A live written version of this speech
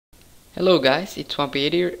Hello guys, it's Swampy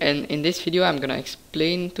here, and in this video I'm gonna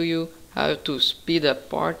explain to you how to speed up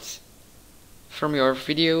parts from your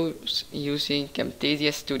videos using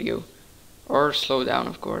Camtasia Studio, or slow down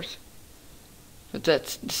of course, but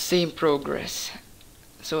that's the same progress.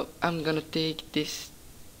 So I'm gonna take this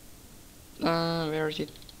where is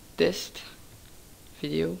it, test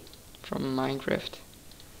video from Minecraft,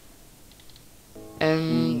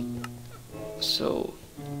 and so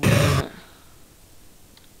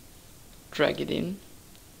drag it in.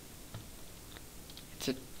 It's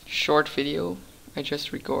a short video I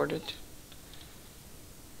just recorded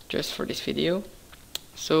just for this video.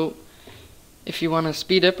 So if you want to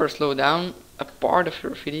speed up or slow down a part of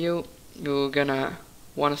your video, you're gonna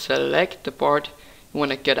want to select the part you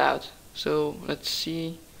want to cut out. So let's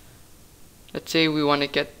say we want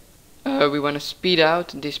to speed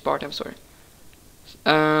out this part. You're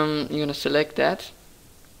gonna select that.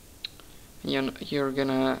 You're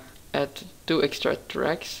gonna add 2 extra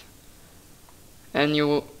tracks, and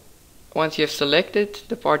once you have selected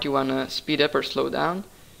the part you want to speed up or slow down,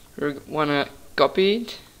 you want to copy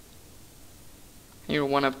it and you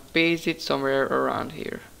want to paste it somewhere around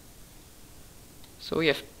here. So we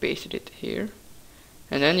have pasted it here,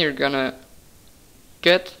 and then you're gonna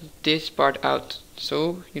cut this part out.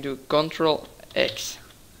 So you do Ctrl X.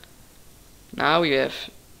 Now you have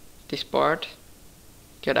this part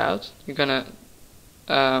cut out. You're gonna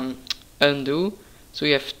undo, so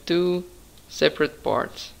you have 2 separate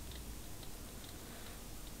parts.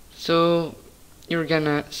 So you're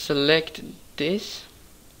gonna select this.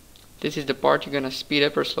 This is the part you're gonna speed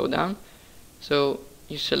up or slow down. So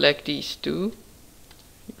you select these 2,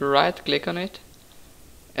 you right click on it,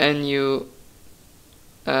 and you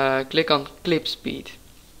click on clip speed.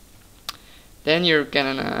 Then you're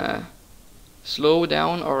gonna slow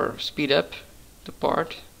down or speed up the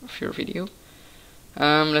part of your video.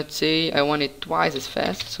 Let's say I want it twice as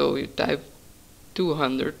fast, so you type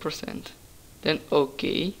 200%, then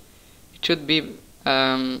OK. It should be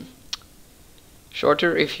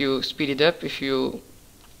shorter if you speed it up. If you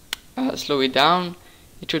slow it down,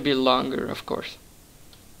 it should be longer, of course.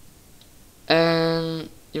 And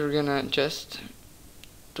you're gonna just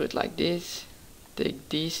do it like this. Take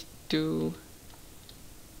these 2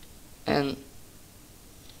 and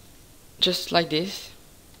just like this.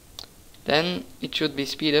 Then it should be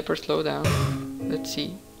speed up or slow down. Let's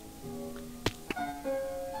see.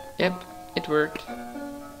 Yep, it worked.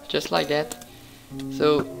 Just like that.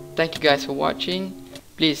 So thank you guys for watching.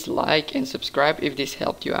 Please like and subscribe if this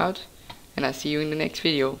helped you out. And I'll see you in the next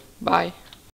video. Bye.